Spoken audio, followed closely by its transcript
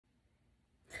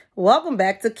Welcome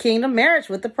back to Kingdom Marriage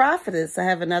with the Prophetess. I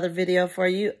have another video for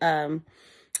you. I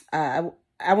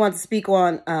want to speak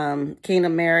on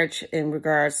Kingdom Marriage in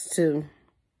regards to,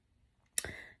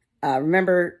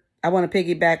 remember, I want to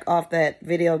piggyback off that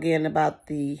video again about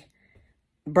the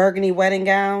burgundy wedding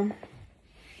gown.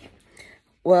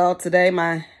 Well, today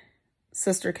my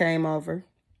sister came over.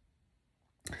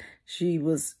 She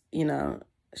was,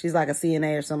 she's like a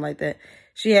CNA or something like that.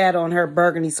 She had on her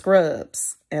burgundy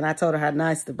scrubs, and I told her how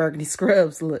nice the burgundy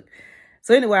scrubs look.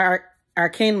 So anyway, our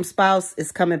kingdom spouse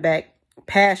is coming back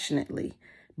passionately.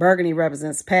 Burgundy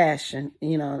represents passion.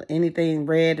 Anything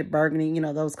red, burgundy,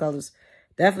 those colors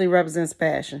definitely represents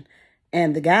passion.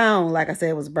 And the gown, like I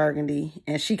said, was burgundy,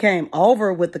 and she came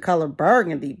over with the color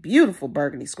burgundy, beautiful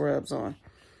burgundy scrubs on.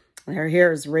 And her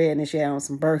hair is red, and she had on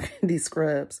some burgundy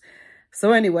scrubs.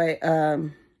 So anyway,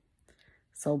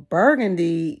 so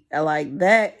burgundy, like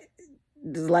that,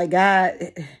 like God,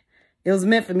 it was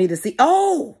meant for me to see.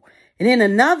 Oh, and then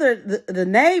another, the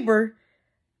neighbor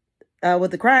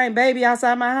with the crying baby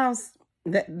outside my house,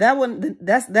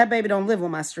 that baby don't live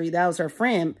on my street. That was her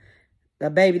friend,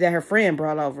 the baby that her friend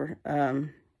brought over.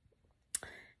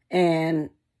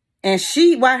 And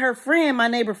she, while her friend, my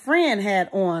neighbor friend, had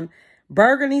on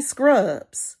burgundy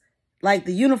scrubs, like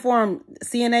the uniform,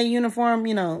 CNA uniform,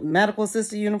 medical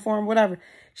assistant uniform, whatever.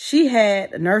 She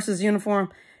had a nurse's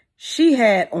uniform. She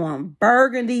had on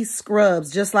burgundy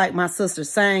scrubs, just like my sister,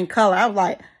 same color. I was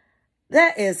like,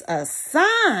 that is a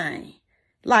sign,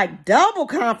 like double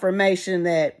confirmation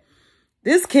that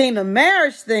this kingdom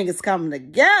marriage thing is coming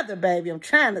together, baby. I'm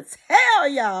trying to tell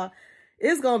y'all,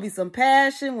 it's going to be some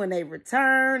passion when they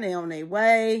return. They on their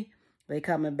way. They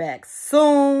coming back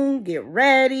soon. Get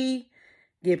ready.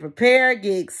 Get prepared,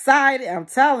 get excited. I'm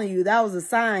telling you, that was a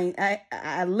sign.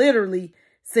 I literally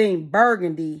seen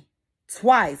burgundy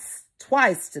twice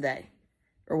today.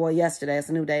 Or well, yesterday. It's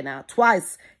a new day now.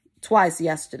 Twice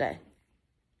yesterday.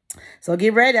 So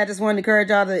get ready. I just want to encourage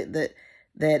y'all that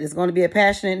it's going to be a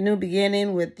passionate new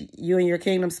beginning with you and your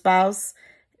kingdom spouse.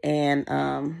 And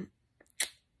I'm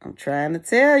trying to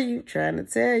tell you,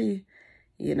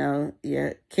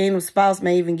 your kingdom spouse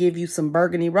may even give you some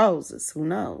burgundy roses. Who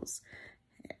knows?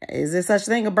 Is there such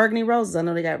thing as burgundy roses? I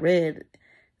know they got red.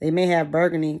 They may have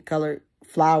burgundy colored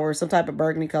flowers, some type of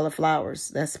burgundy colored flowers.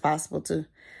 That's possible too.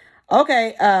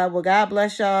 Okay, well, God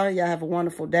bless y'all. Y'all have a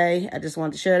wonderful day. I just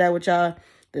wanted to share that with y'all.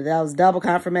 That was double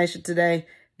confirmation today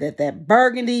that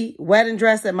burgundy wedding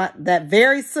dress that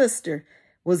very sister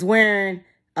was wearing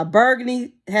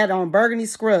had on burgundy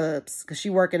scrubs because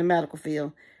she worked in the medical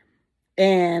field.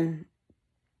 And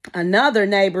another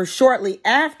neighbor shortly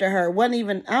after her, it wasn't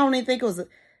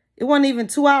even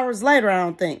 2 hours later, I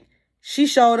don't think. She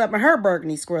showed up in her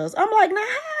burgundy scrubs. I'm like, nah,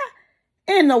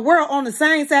 in the world, on the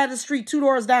same side of the street, 2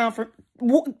 doors down from,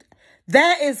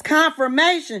 that is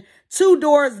confirmation. 2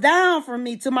 doors down from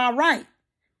me to my right.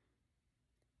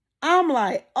 I'm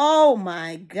like, oh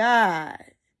my God.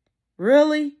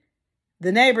 Really?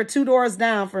 The neighbor 2 doors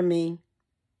down from me,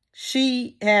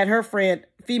 she had her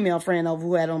female friend over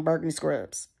who had on burgundy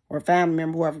scrubs, or a family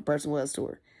member, whoever the person was to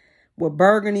her, with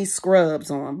burgundy scrubs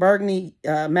on, burgundy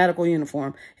medical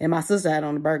uniform. And my sister had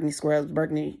on the burgundy scrubs,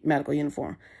 burgundy medical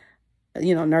uniform.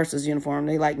 Nurse's uniform.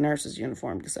 They like nurse's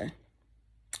uniform to say.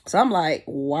 So I'm like,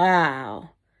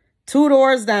 wow. 2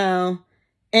 doors down.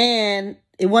 And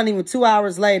it wasn't even 2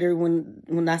 hours later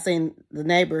when I seen the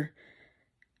neighbor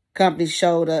company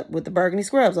showed up with the burgundy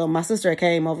scrubs on. My sister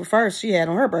came over first. She had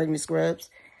on her burgundy scrubs.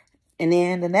 And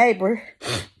then the neighbor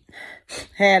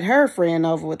had her friend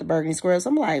over with the burgundy scrubs.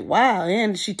 I'm like, wow.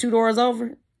 And she 2 doors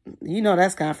over.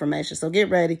 That's confirmation. So get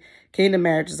ready. Kingdom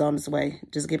marriage is on its way.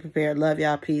 Just get prepared. Love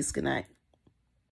y'all. Peace. Good night.